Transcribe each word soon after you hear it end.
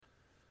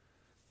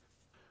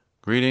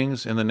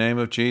Greetings in the name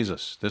of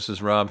Jesus. This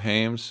is Rob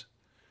Hames.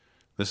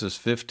 This is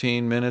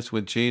 15 Minutes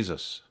with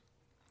Jesus.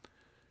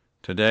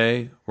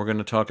 Today, we're going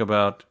to talk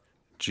about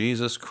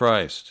Jesus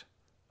Christ,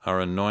 our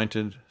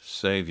anointed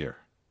Savior.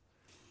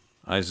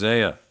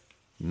 Isaiah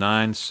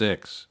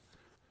 9:6.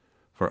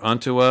 For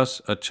unto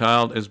us a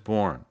child is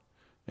born,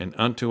 and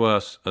unto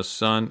us a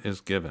son is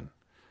given,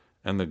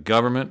 and the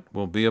government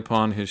will be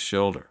upon his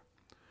shoulder,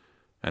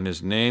 and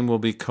his name will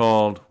be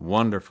called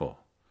Wonderful,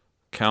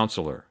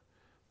 Counselor,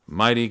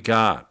 Mighty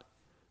God,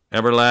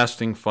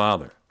 Everlasting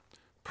Father,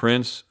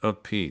 Prince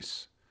of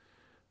Peace.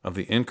 Of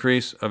the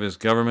increase of his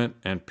government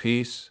and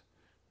peace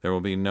there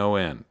will be no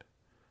end,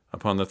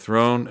 upon the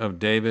throne of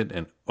David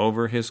and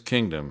over his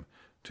kingdom,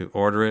 to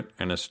order it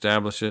and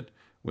establish it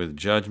with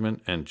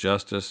judgment and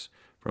justice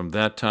from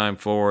that time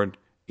forward,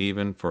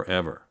 even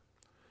forever.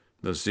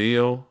 The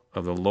zeal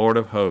of the Lord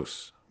of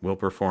hosts will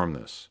perform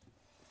this.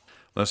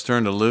 Let's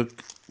turn to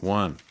Luke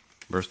 1,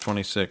 verse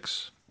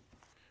 26.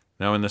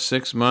 Now in the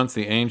 6th month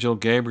the angel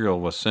Gabriel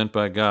was sent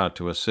by God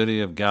to a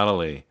city of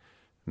Galilee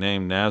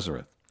named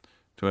Nazareth,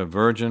 to a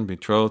virgin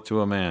betrothed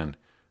to a man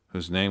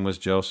whose name was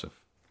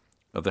Joseph,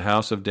 of the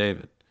house of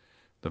David.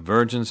 The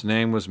virgin's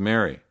name was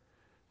Mary,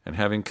 and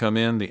having come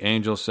in, the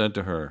angel said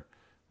to her,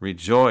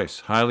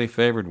 Rejoice, highly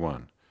favored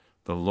one,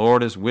 the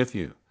Lord is with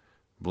you.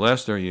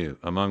 Blessed are you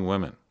among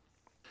women.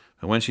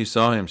 And when she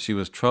saw him, she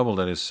was troubled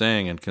at his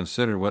saying, and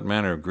considered what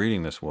manner of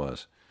greeting this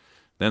was.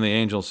 Then the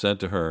angel said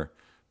to her,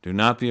 Do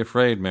not be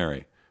afraid,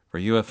 Mary, for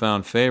you have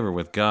found favor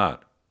with God.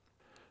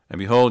 And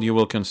behold, you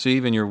will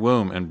conceive in your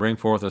womb and bring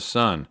forth a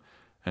son,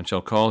 and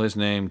shall call his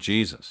name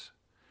Jesus.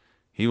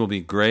 He will be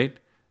great,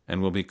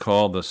 and will be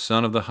called the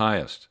Son of the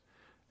Highest.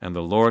 And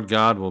the Lord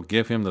God will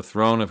give him the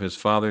throne of his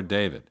father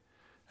David,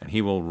 and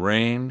he will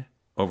reign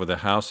over the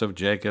house of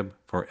Jacob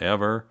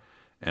forever,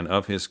 and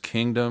of his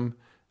kingdom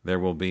there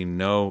will be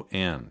no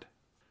end.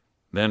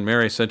 Then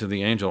Mary said to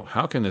the angel,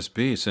 How can this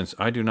be, since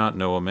I do not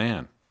know a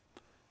man?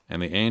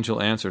 And the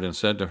angel answered and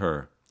said to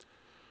her,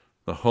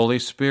 The Holy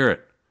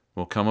Spirit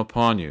will come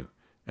upon you,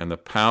 and the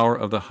power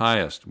of the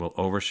Highest will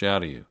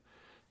overshadow you.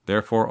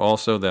 Therefore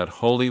also that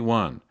Holy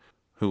One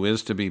who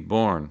is to be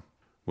born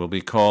will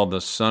be called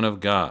the Son of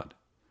God.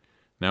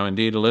 Now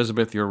indeed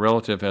Elizabeth, your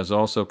relative, has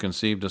also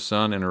conceived a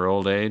son in her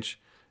old age,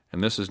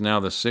 and this is now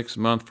the 6th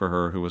month for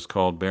her who was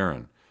called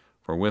barren.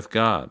 For with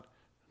God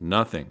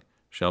nothing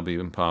shall be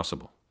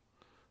impossible.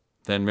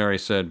 Then Mary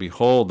said,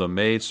 Behold, the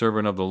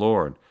maidservant of the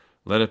Lord,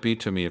 let it be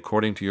to me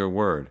according to your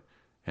word.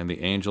 And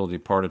the angel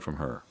departed from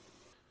her.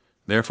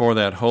 Therefore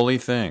that holy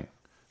thing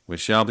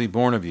which shall be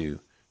born of you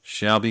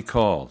shall be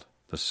called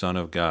the Son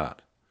of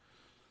God.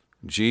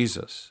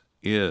 Jesus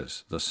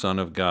is the Son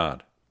of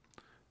God,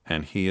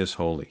 and he is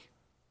holy.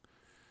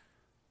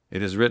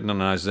 It is written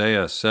in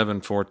Isaiah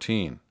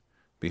 7:14,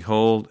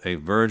 Behold, a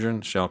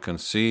virgin shall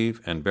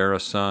conceive and bear a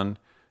son,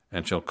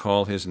 and shall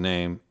call his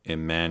name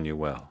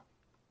Emmanuel.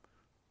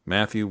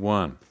 Matthew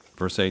 1,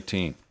 verse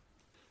 18.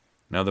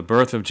 Now the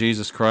birth of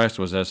Jesus Christ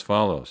was as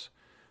follows.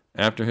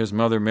 After his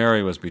mother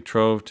Mary was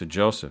betrothed to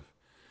Joseph,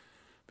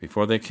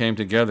 before they came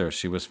together,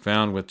 she was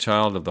found with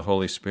child of the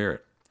Holy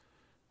Spirit.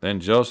 Then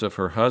Joseph,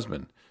 her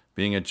husband,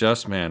 being a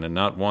just man and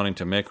not wanting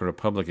to make her a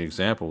public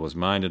example, was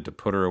minded to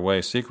put her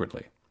away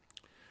secretly.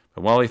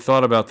 But while he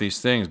thought about these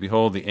things,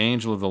 behold, the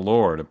angel of the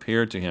Lord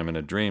appeared to him in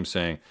a dream,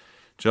 saying,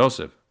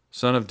 Joseph,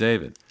 son of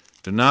David,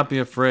 do not be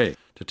afraid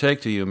to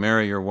take to you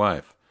Mary your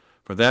wife,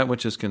 for that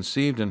which is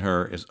conceived in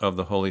her is of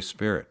the Holy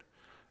Spirit.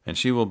 And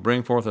she will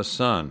bring forth a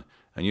son,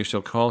 and you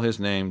shall call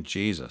his name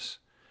Jesus,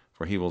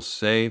 for he will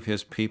save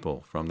his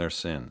people from their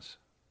sins.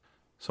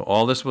 So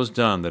all this was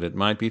done that it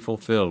might be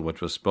fulfilled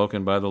which was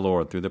spoken by the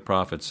Lord through the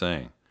prophet,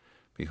 saying,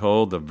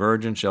 Behold, the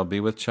virgin shall be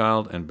with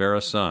child and bear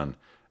a son,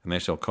 and they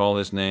shall call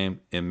his name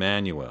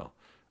Emmanuel,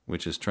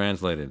 which is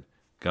translated,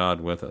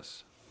 God with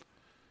us.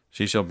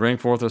 She shall bring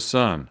forth a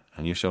son,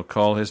 and you shall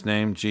call his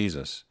name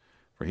Jesus,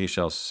 for he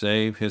shall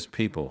save his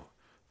people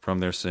from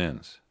their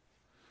sins.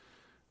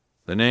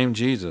 The name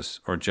Jesus,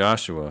 or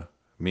Joshua,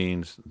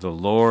 means the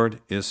Lord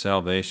is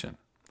salvation.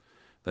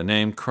 The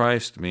name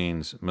Christ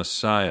means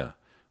Messiah,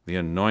 the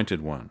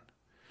anointed one.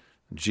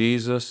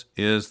 Jesus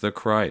is the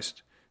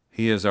Christ.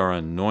 He is our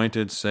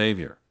anointed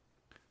Savior.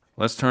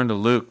 Let's turn to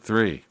Luke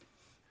 3,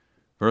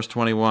 verse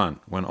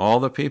 21. When all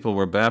the people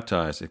were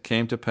baptized, it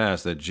came to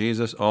pass that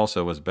Jesus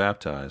also was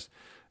baptized,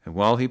 and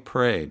while he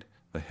prayed,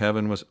 the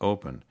heaven was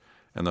opened,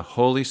 and the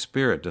Holy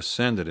Spirit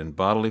descended in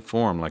bodily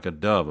form like a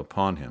dove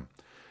upon him.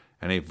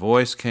 And a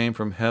voice came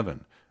from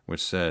heaven,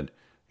 which said,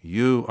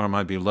 You are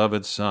my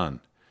beloved Son.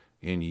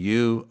 In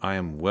you I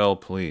am well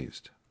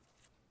pleased.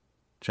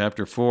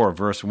 Chapter 4,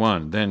 verse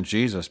 1. Then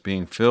Jesus,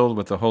 being filled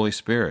with the Holy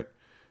Spirit,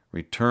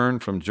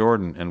 returned from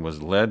Jordan and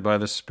was led by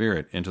the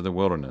Spirit into the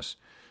wilderness,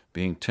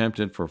 being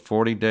tempted for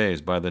 40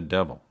 days by the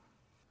devil.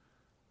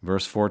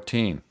 Verse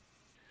 14.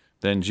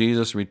 Then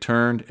Jesus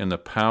returned in the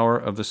power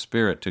of the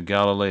Spirit to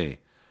Galilee.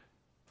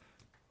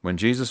 When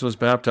Jesus was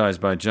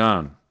baptized by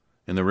John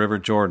in the river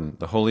Jordan,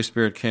 the Holy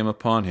Spirit came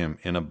upon him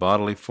in a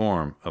bodily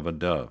form of a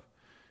dove.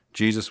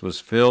 Jesus was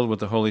filled with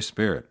the Holy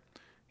Spirit.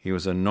 He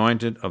was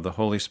anointed of the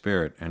Holy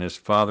Spirit, and his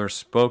Father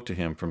spoke to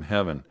him from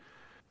heaven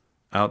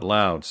out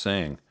loud,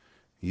 saying,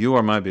 "You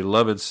are my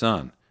beloved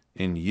Son.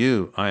 In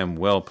you I am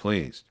well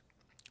pleased."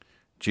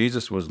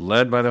 Jesus was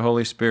led by the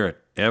Holy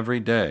Spirit every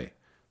day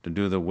to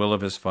do the will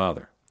of his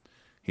Father.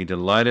 He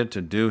delighted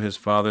to do his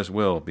Father's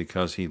will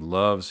because he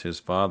loves his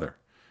Father,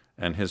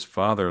 and his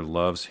Father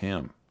loves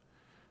him.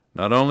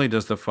 Not only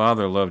does the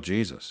Father love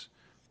Jesus,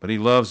 but he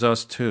loves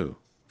us too,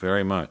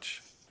 very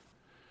much.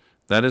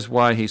 That is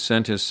why he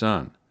sent his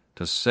Son,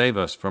 to save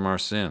us from our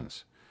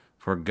sins.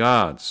 For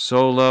God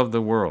so loved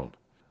the world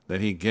that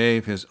he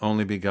gave his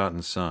only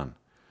begotten Son,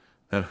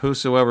 that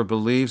whosoever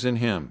believes in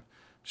him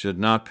should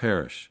not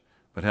perish,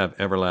 but have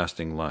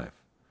everlasting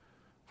life.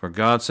 For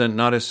God sent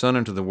not his Son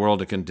into the world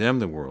to condemn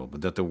the world,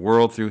 but that the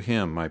world through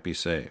him might be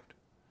saved.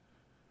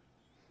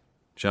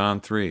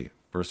 John 3,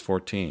 verse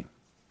 14.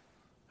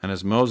 And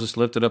as Moses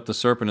lifted up the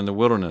serpent in the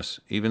wilderness,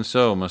 even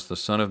so must the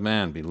Son of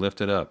Man be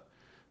lifted up,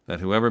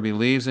 that whoever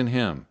believes in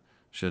him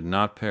should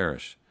not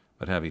perish,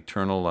 but have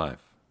eternal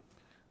life.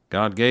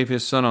 God gave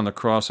his Son on the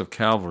cross of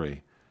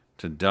Calvary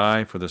to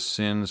die for the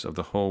sins of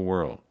the whole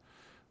world,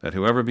 that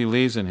whoever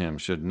believes in him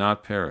should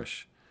not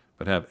perish,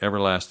 but have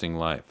everlasting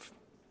life.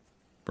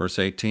 Verse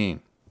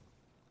 18.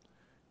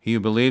 He who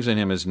believes in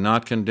him is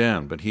not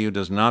condemned, but he who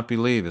does not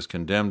believe is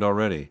condemned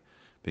already,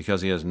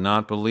 because he has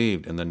not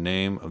believed in the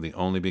name of the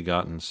only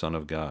begotten Son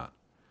of God.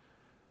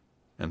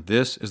 And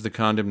this is the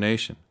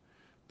condemnation,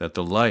 that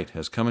the light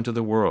has come into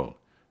the world,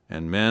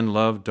 and men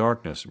love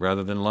darkness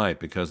rather than light,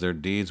 because their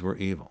deeds were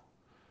evil.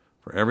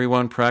 For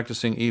everyone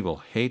practicing evil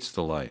hates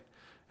the light,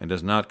 and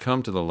does not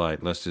come to the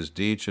light, lest his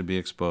deeds should be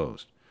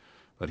exposed.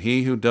 But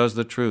he who does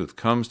the truth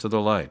comes to the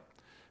light,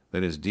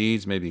 that his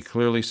deeds may be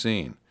clearly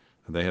seen,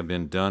 that they have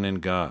been done in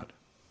God.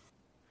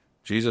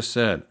 Jesus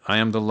said, "I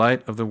am the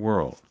light of the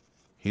world.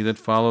 He that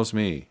follows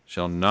me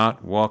shall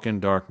not walk in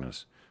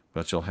darkness,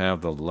 but shall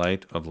have the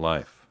light of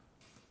life."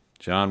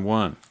 John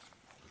 1,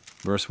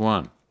 verse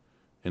 1.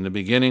 In the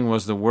beginning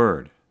was the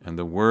Word, and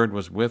the Word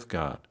was with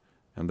God,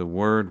 and the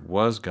Word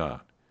was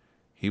God.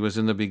 He was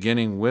in the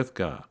beginning with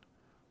God.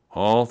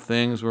 All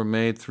things were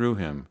made through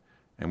him,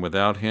 and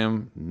without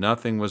him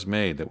nothing was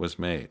made that was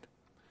made.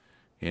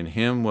 In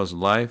him was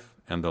life,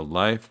 and the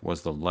life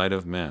was the light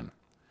of men.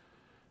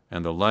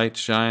 And the light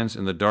shines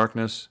in the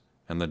darkness,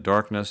 and the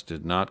darkness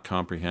did not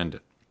comprehend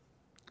it.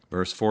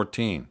 Verse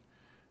 14.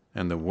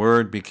 And the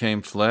Word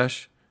became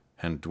flesh,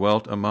 and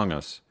dwelt among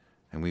us,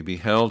 and we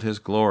beheld his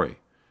glory,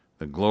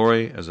 the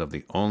glory as of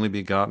the only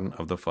begotten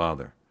of the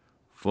Father,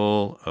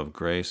 full of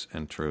grace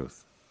and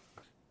truth.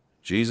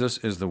 Jesus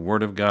is the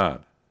Word of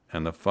God,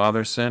 and the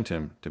Father sent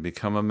him to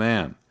become a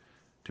man,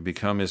 to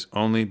become his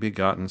only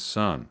begotten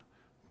Son,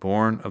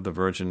 born of the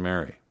Virgin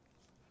Mary.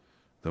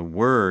 The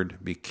Word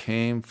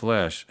became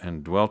flesh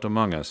and dwelt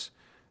among us,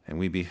 and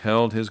we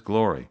beheld his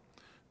glory,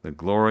 the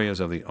glory as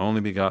of the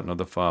only begotten of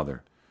the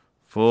Father,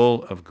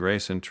 full of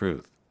grace and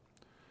truth.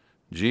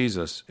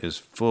 Jesus is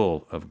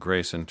full of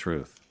grace and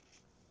truth.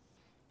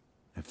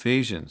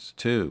 Ephesians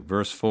 2,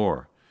 verse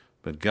 4.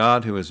 But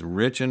God, who is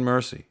rich in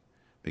mercy,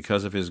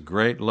 because of his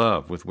great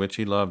love with which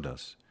he loved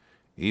us,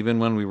 even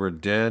when we were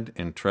dead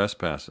in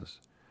trespasses,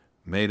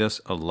 made us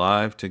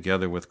alive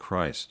together with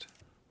Christ.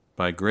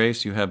 By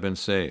grace you have been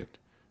saved,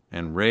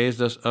 and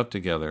raised us up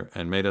together,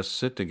 and made us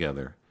sit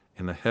together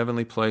in the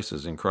heavenly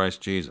places in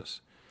Christ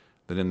Jesus,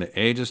 that in the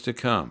ages to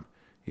come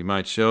he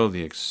might show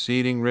the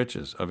exceeding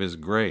riches of his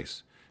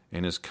grace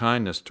in his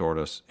kindness toward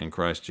us in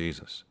Christ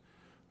Jesus.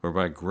 For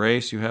by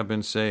grace you have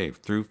been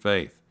saved through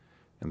faith,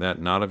 and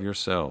that not of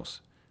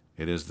yourselves.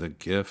 It is the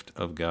gift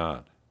of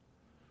God.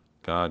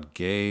 God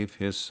gave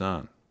his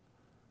Son.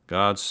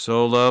 God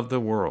so loved the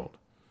world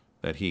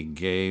that he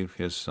gave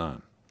his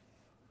Son,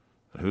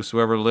 that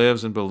whosoever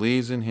lives and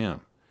believes in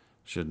him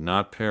should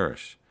not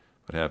perish,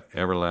 but have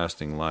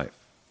everlasting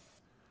life.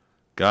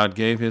 God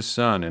gave his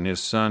Son, and his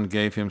Son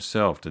gave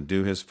himself to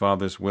do his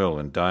Father's will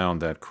and die on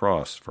that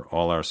cross for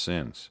all our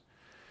sins.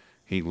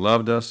 He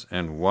loved us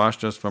and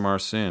washed us from our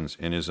sins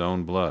in his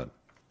own blood.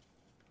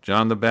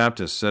 John the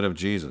Baptist said of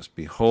Jesus,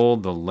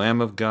 "Behold the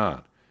Lamb of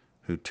God,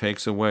 who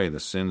takes away the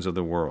sins of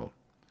the world."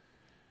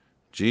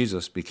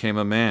 Jesus became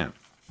a man.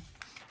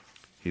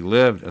 He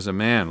lived as a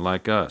man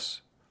like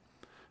us,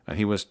 and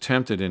he was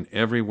tempted in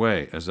every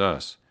way as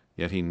us,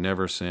 yet he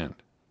never sinned.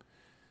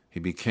 He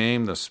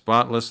became the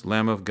spotless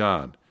Lamb of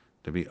God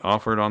to be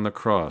offered on the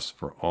cross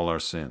for all our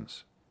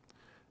sins.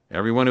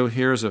 Everyone who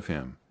hears of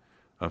him,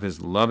 of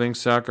his loving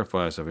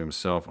sacrifice of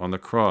himself on the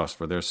cross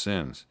for their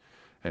sins,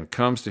 and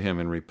comes to him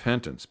in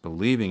repentance,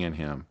 believing in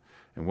him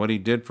and what he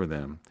did for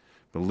them,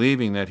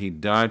 believing that he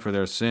died for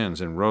their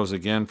sins and rose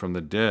again from the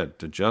dead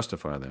to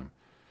justify them,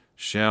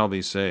 shall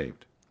be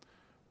saved.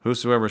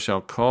 Whosoever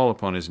shall call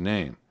upon his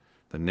name,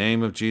 the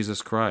name of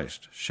Jesus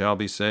Christ, shall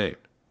be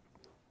saved.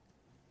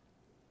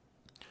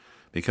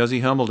 Because he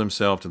humbled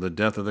himself to the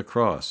death of the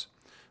cross,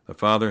 the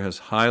Father has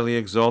highly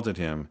exalted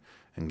him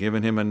and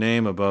given him a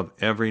name above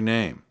every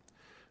name,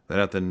 that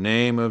at the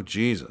name of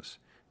Jesus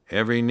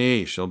every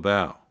knee shall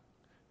bow,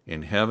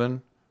 in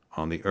heaven,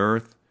 on the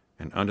earth,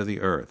 and under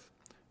the earth,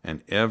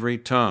 and every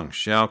tongue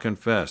shall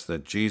confess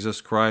that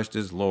Jesus Christ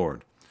is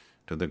Lord,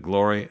 to the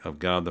glory of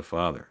God the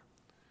Father.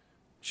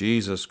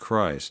 Jesus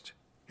Christ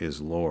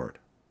is Lord.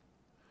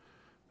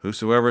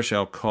 Whosoever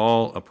shall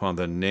call upon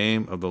the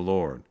name of the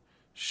Lord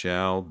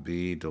shall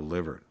be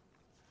delivered.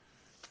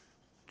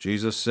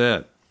 Jesus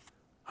said,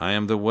 I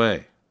am the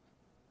way,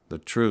 the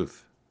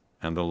truth,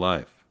 and the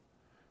life.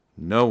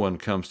 No one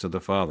comes to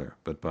the Father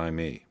but by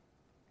me.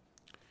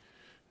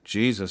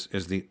 Jesus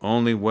is the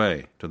only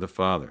way to the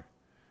Father,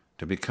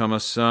 to become a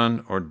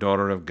son or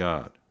daughter of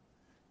God.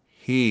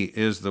 He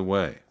is the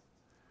way.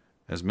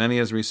 As many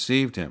as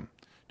received him,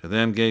 to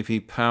them gave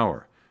he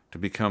power to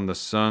become the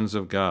sons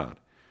of God,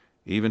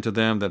 even to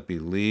them that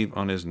believe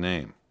on his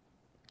name,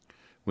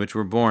 which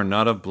were born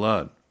not of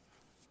blood,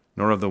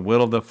 nor of the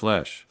will of the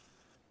flesh,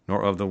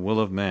 nor of the will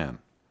of man,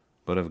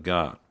 but of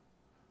God.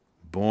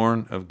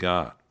 Born of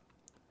God.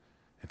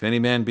 If any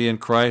man be in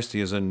Christ, he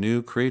is a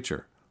new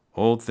creature.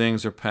 Old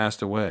things are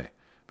passed away.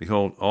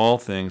 Behold, all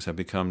things have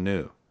become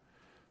new.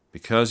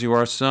 Because you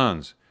are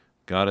sons,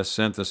 God has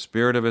sent the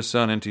Spirit of his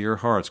Son into your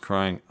hearts,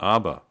 crying,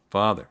 Abba,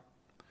 Father.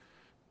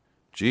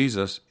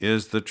 Jesus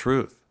is the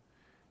truth.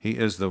 He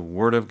is the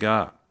Word of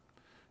God.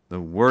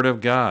 The Word of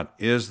God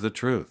is the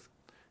truth.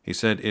 He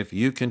said, if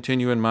you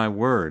continue in my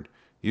word,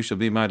 you shall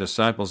be my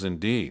disciples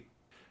indeed,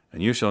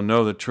 and you shall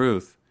know the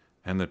truth,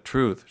 and the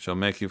truth shall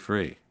make you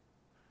free.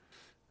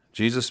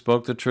 Jesus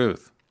spoke the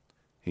truth.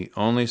 He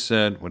only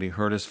said what he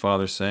heard his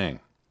Father saying.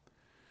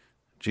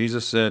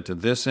 Jesus said, to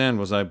this end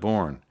was I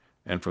born,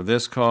 and for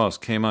this cause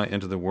came I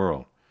into the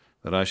world,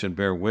 that I should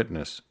bear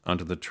witness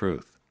unto the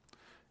truth.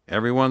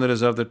 Everyone that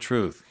is of the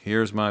truth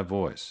hears my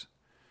voice.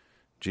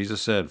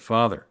 Jesus said,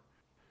 Father,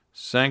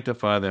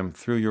 sanctify them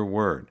through your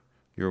word.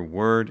 Your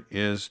word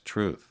is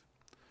truth.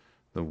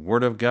 The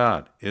word of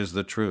God is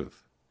the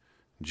truth.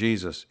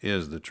 Jesus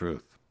is the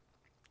truth.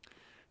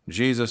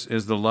 Jesus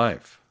is the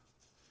life.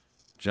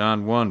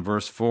 John 1,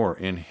 verse 4,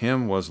 in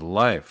him was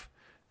life,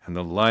 and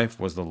the life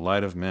was the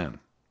light of men.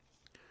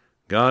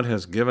 God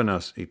has given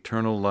us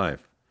eternal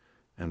life,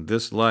 and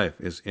this life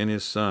is in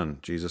his Son,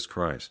 Jesus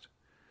Christ.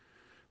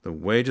 The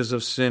wages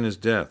of sin is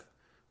death,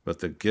 but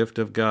the gift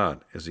of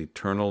God is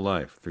eternal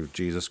life through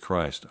Jesus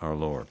Christ our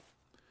Lord.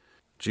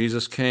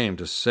 Jesus came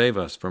to save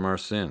us from our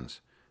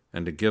sins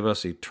and to give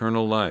us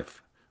eternal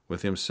life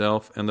with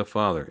himself and the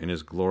Father in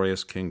his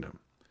glorious kingdom.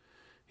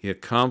 He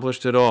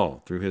accomplished it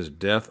all through his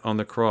death on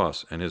the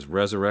cross and his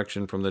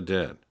resurrection from the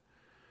dead.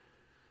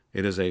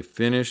 It is a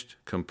finished,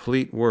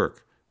 complete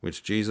work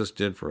which Jesus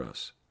did for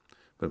us.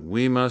 But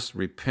we must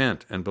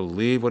repent and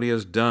believe what he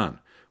has done.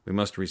 We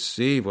must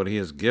receive what he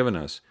has given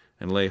us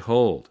and lay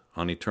hold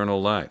on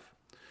eternal life.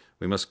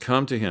 We must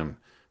come to him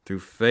through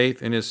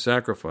faith in his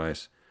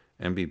sacrifice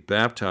and be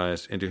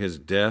baptized into his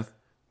death,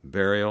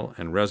 burial,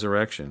 and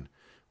resurrection,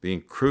 being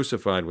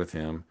crucified with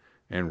him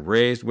and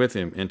raised with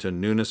him into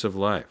newness of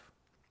life.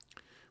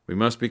 We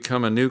must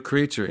become a new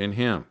creature in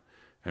him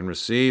and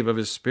receive of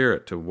his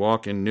Spirit to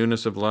walk in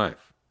newness of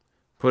life,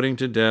 putting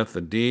to death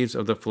the deeds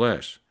of the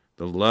flesh,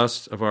 the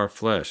lusts of our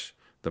flesh,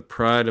 the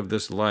pride of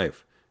this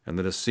life, and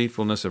the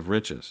deceitfulness of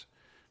riches,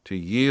 to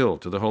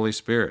yield to the Holy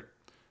Spirit,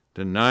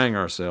 denying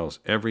ourselves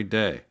every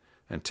day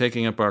and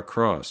taking up our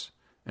cross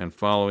and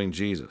following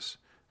Jesus,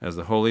 as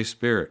the Holy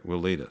Spirit will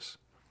lead us.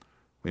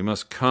 We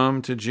must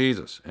come to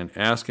Jesus and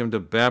ask him to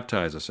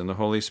baptize us in the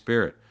Holy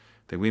Spirit,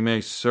 that we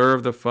may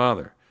serve the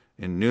Father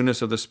in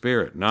newness of the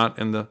Spirit, not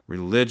in the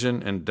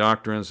religion and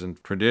doctrines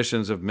and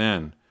traditions of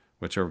men,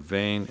 which are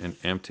vain and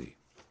empty.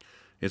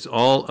 It's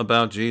all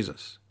about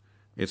Jesus.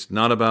 It's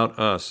not about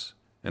us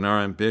and our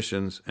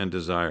ambitions and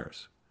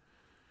desires.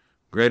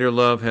 Greater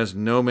love has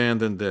no man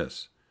than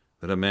this,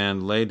 that a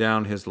man lay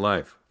down his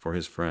life for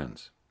his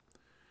friends.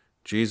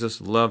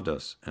 Jesus loved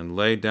us and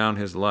laid down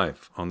his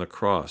life on the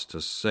cross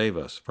to save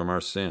us from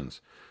our sins,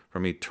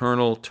 from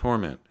eternal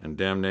torment and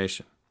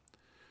damnation.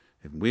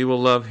 If we will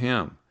love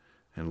him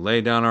and lay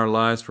down our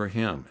lives for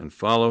him and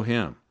follow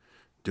him,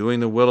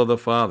 doing the will of the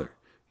Father,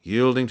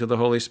 yielding to the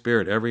Holy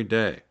Spirit every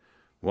day,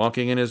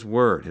 walking in his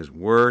word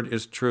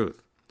is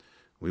truth,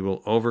 we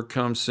will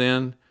overcome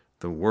sin,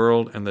 the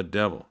world, and the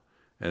devil,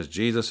 as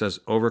Jesus has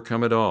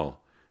overcome it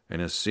all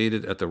and is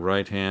seated at the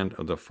right hand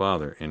of the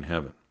Father in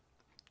heaven.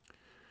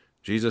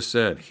 Jesus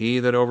said, he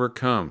that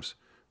overcomes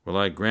will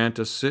I grant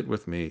to sit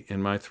with me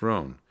in my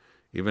throne,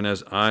 even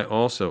as I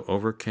also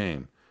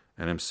overcame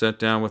and am set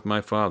down with my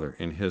Father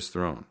in his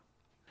throne.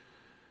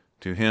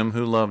 To him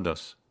who loved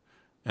us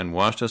and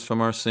washed us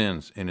from our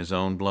sins in his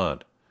own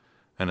blood,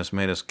 and has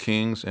made us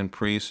kings and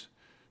priests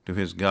to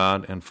his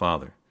God and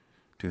Father,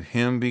 to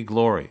him be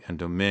glory and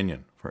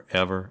dominion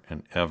forever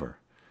and ever.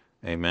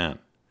 Amen.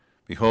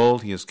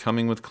 Behold, he is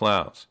coming with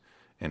clouds,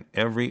 and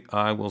every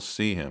eye will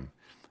see him,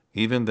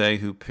 even they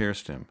who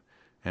pierced him,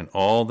 and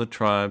all the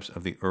tribes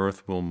of the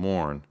earth will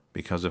mourn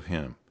because of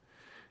him.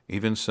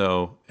 Even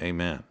so,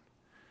 amen.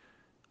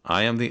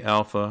 I am the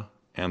Alpha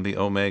and the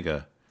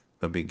Omega,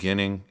 the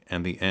beginning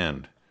and the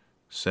end,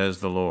 says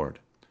the Lord,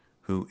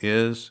 who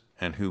is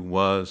and who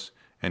was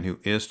and who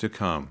is to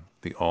come,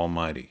 the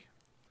Almighty.